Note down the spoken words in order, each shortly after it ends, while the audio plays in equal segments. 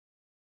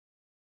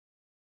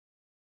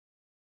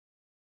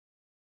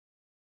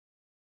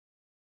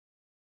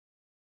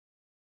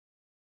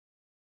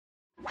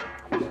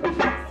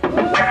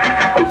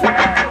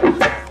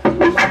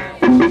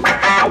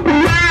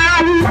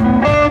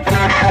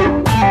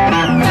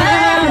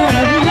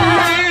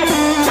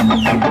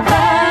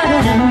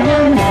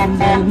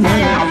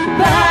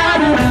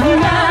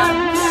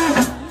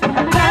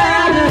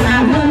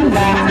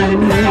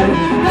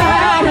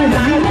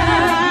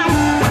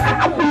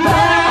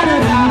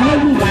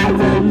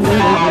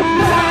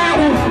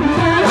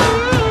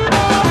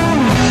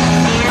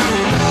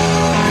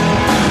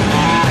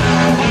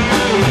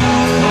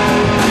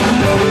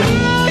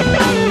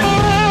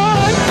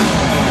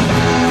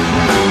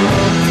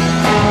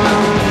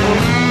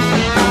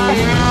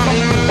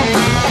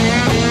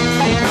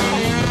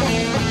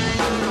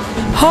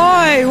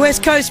Hi,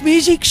 West Coast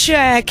Music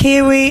Shack.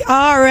 Here we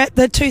are at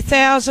the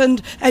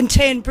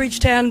 2010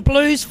 Bridgetown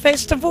Blues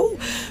Festival.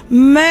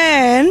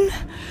 Man,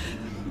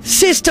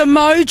 Sister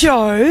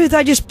Mojo,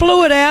 they just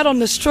blew it out on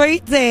the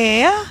street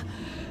there.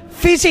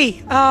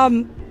 Fizzy,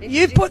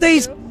 you put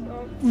these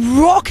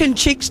rockin'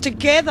 chicks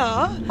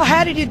together.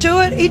 How did you do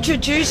it?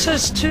 Introduce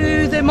us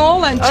to them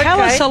all and tell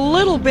us a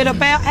little bit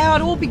about how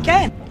it all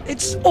began.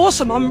 It's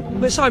awesome.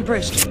 We're so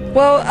impressed.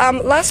 Well,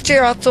 last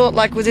year I thought,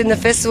 like, within the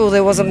festival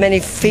there wasn't many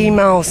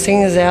female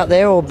singers out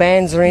there or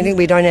bands or anything.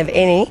 We don't have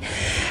any.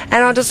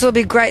 And I just thought it'd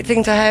be a great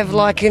thing to have,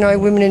 like, you know,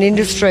 women in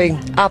industry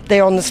up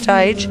there on the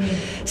stage.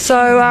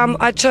 So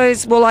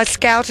I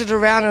scouted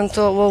around and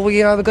thought, well,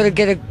 you know, we've got to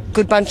get a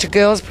good bunch of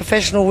girls,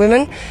 professional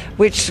women,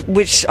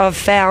 which I've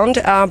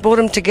found. Brought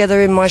them together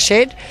in my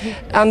shed,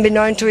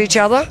 unbeknown to each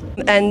other,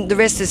 and the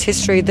rest is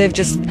history.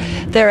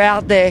 They're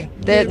out there.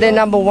 They're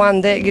number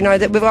one.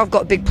 I've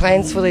got big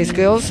plans for these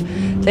girls.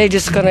 They're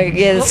just gonna,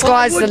 the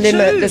sky's the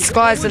limit. The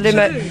sky's the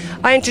limit.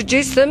 I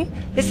introduced them.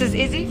 This is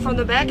Izzy from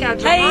the back, our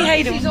drummer.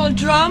 Hey, Izzy's on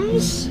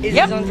drums.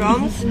 Izzy's on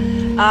drums.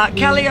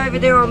 Kelly over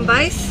there on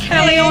bass.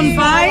 Kelly on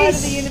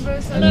bass.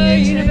 Hello,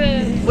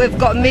 Universe. We've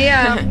got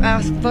Mia,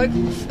 our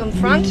vocals on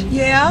front.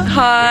 Yeah.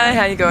 Hi,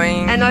 how you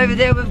going? And over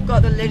there we've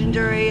got the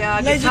legendary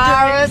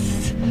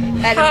guitarist.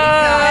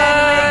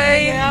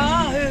 Hi.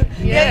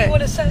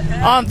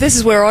 This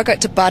is where I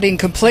got to butt in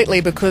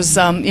completely because,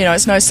 you know,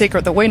 it's no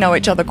secret that we know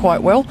each other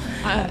quite well.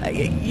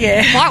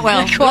 Quite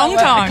well. Long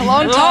time. A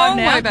long time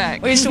now. Way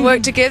back. We used to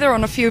work together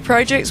on a few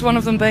projects, one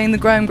of them being the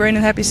Graham Greene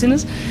and Happy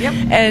Sinners,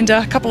 and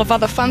a couple of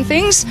other fun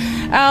things.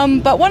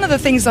 But one of the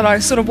things that I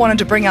sort of wanted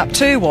to bring up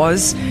too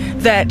was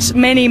that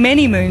many,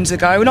 many moons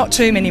ago, well, not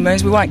too many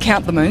moons, we won't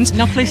count the moons.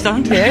 No, please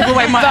don't. Yeah. Give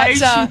away my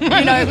age.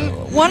 You know,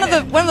 one of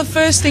the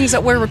first things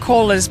that we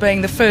recall as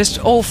being the first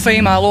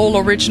all-female,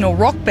 all-original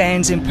rock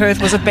bands in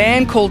Perth was a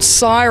band called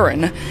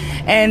Siren,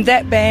 and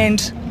that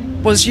band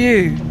was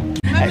you.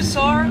 Remember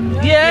Siren?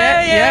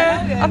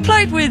 Yeah. I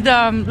played with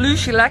Lou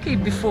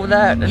Shilaki before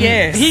that. And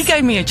Yes. he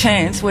gave me a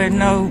chance where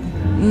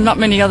not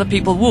many other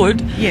people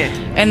would. Yeah.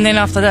 And then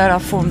after that I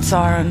formed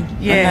Siren.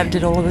 Yeah. And that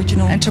did all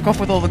original. And took off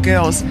with all the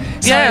girls.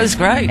 So it was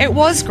great. It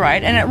was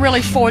great, and it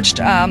really forged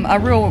a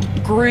real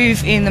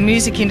groove in the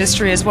music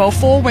industry as well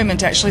for women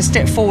to actually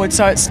step forward.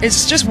 So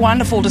it's just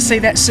wonderful to see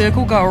that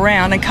circle go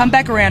around and come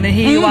back around, and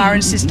here you are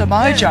in Sister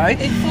Mojo.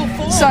 In full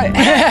form. So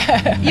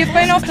you've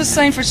been off the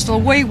scene for just a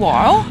wee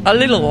while. A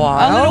little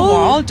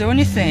while. Doing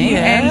your thing,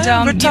 Yeah,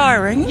 and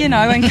retiring. You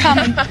know, and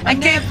coming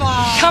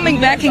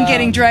back and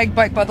getting dragged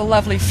back by the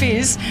lovely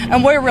Fizz,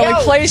 and we're really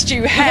pleased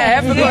you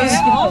have because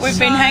we've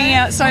been hanging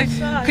out. So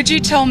could you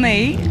tell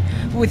me,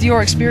 with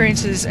your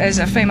experiences as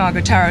a female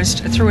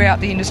guitarist throughout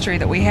the industry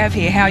that we have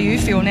here, how you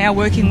feel now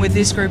working with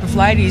this group of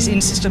ladies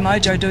in Sister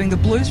Mojo doing the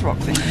blues rock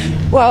thing?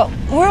 Well,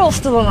 we're all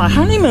still on our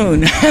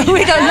honeymoon.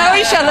 We don't know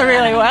each other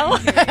really well.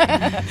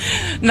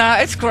 No,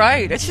 it's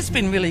great. It's just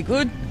been really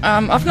good.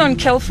 I've known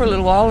Kel for a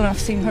little while and I've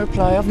seen her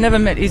play. I've never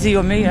met Izzy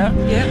or Mia.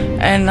 Yeah.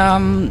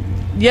 And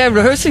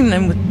rehearsing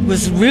them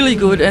was really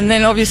good. And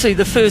then obviously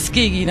the first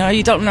gig, you know,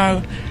 you don't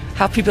know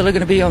how people are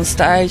going to be on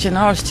stage, and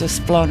I was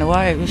just blown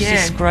away. It was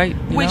just great.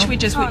 Which we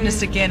just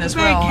witnessed again as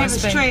well.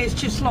 Chemistry, it's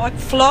just like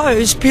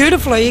flows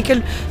beautifully. You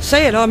can see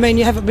it. I mean,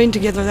 you haven't been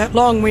together that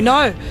long. We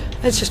know.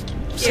 It's just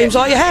seems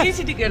like you have. It's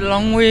easy to get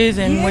along with,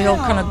 and we all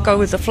kind of go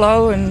with the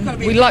flow, and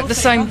we like the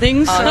same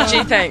things. Oh,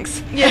 gee,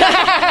 thanks.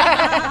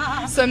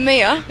 So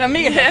Mia,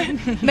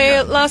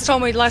 Mia, last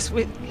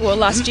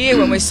year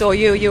when we saw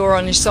you, you were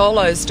on your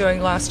solos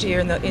doing last year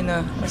in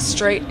the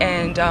street,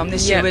 and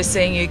this year we're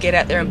seeing you get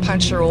out there and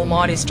punch your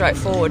almighty straight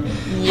forward.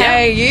 How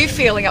are you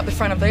feeling up the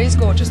front of these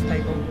gorgeous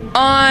people?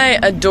 I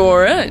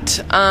adore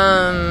it.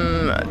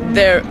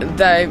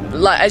 They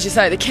like, as you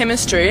say, the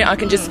chemistry. I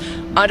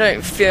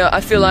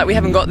feel like we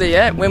haven't got there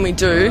yet. When we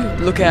do,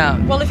 look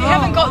out. Well, if you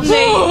haven't gotten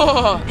there,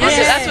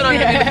 that's what I'm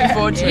going to be looking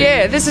forward to.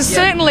 Yeah, this is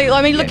certainly.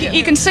 I mean, look,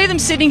 you can see them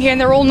sitting here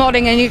and they're all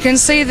nodding, and you can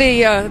see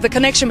the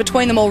connection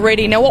between them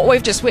already. Now, what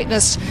we've just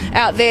witnessed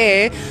out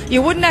there,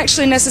 you wouldn't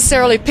actually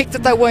necessarily pick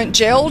that they weren't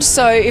gelled.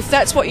 So, if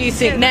that's what you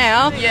think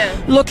now,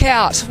 look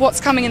out. What's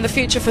coming in the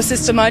future for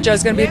Sister Mojo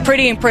is going to be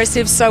pretty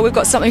impressive. So, we've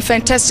got something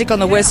fantastic on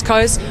the West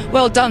Coast.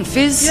 Well done,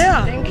 Fizz.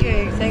 Yeah. Thank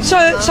you.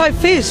 So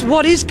Fizz,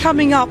 what is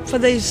coming up for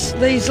these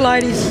these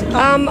ladies?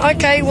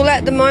 Okay, well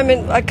at the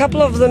moment a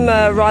couple of them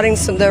are writing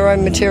their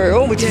own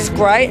material, which is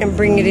great, and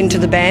bringing it into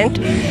the band.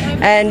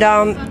 And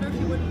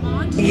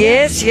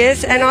yes,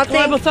 and I think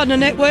Global Thunder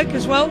Network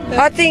as well.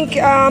 I think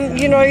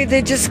you know,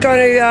 they're just going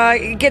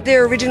to get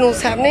their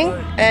originals happening,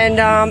 and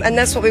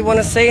that's what we want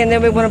to see. And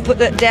then we want to put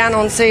that down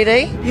on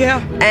CD.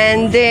 Yeah.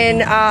 And then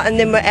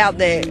we're out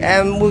there,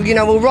 and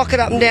we'll rock it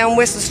up and down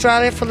West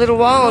Australia for a little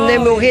while, and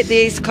then we'll hit the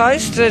East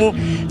Coast,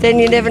 and then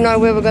you never know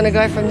where we're going to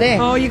go from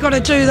there. Oh, you got to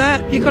do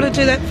that. You got to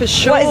do that for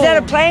sure. What, is that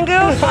a plan,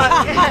 girl?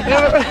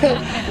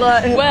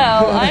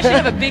 Well, I actually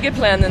have a bigger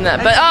plan than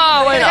that, but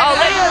I'll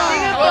let you know.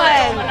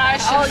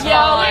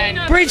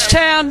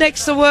 Bridgetown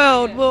next the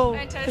world, well,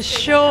 for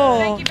sure.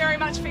 Thank you very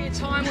much for your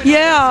time.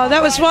 Yeah,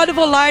 that was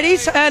wonderful,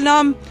 ladies, and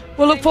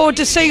we'll look forward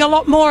to seeing a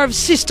lot more of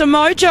Sister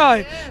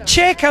Mojo.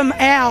 Check them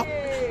out.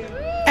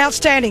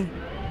 Outstanding.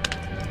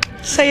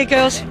 See you,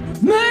 girls.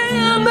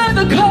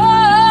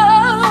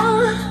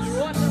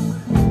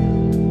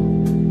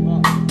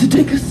 To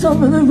take us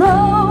on the road,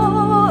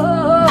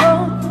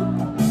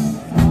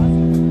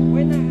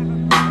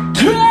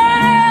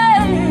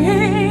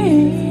 trains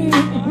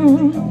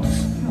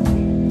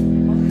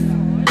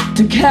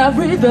to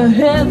carry the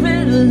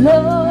heavy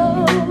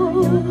load.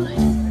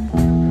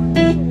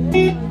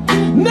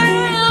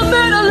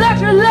 Man,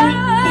 electric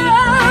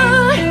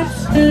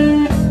lights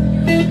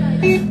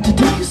to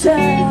take us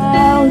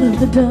out of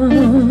the dark.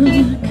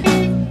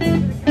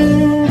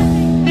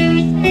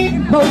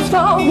 Most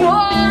of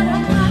water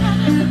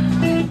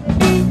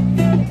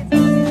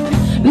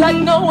like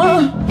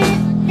Noah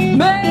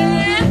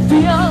made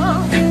the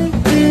ark.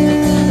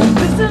 And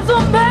this is a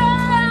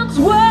man's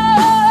world.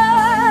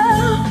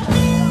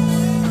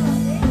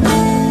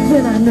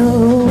 Then I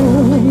know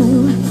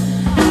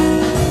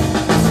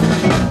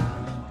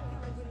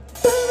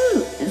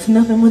it's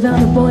nothing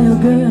without a boy or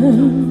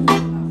girl.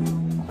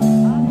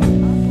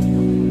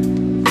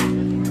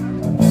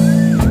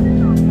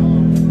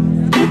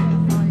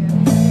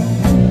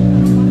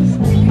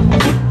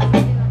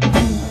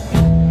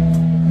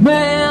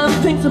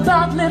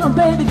 About little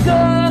baby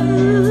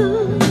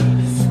girls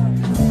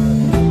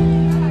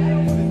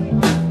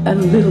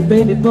and little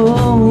baby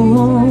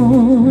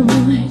boys.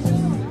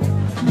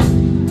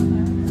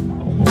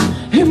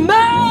 He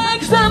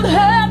makes them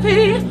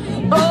happy,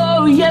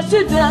 oh yes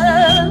he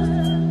does,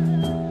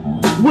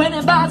 when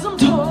he buys them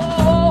toys.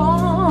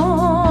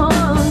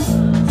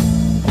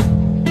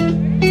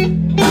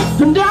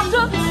 And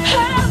after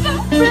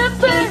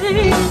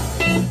everything,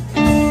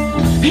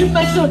 he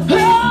makes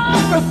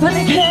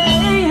everything he can.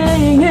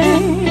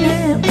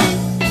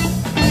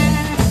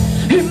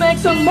 He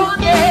makes some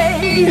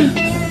money,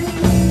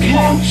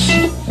 cash,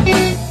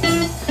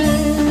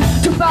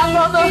 to buy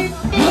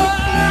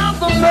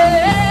from the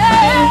man.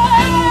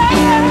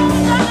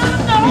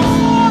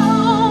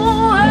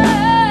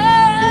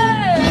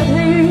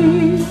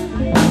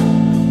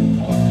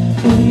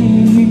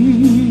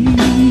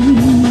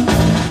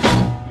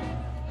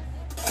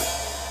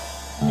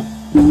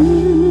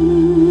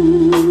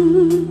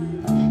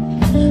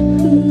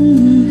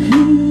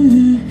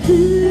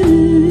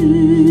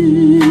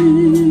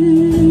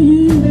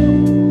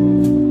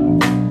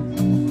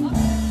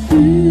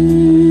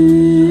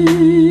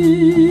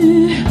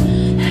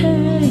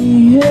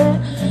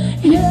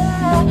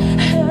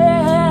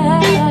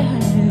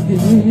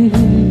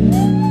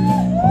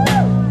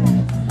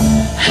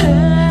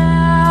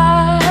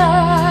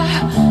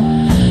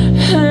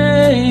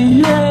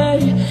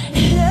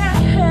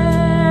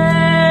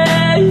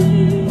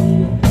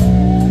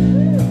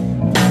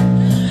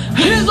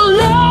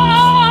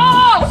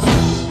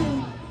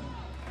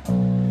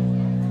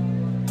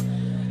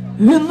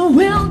 In the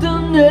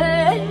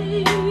wilderness,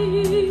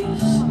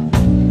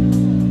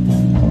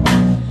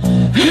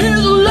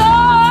 he's lost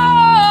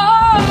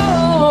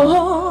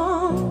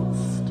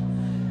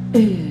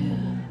in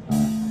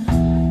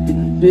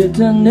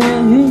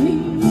bitterness.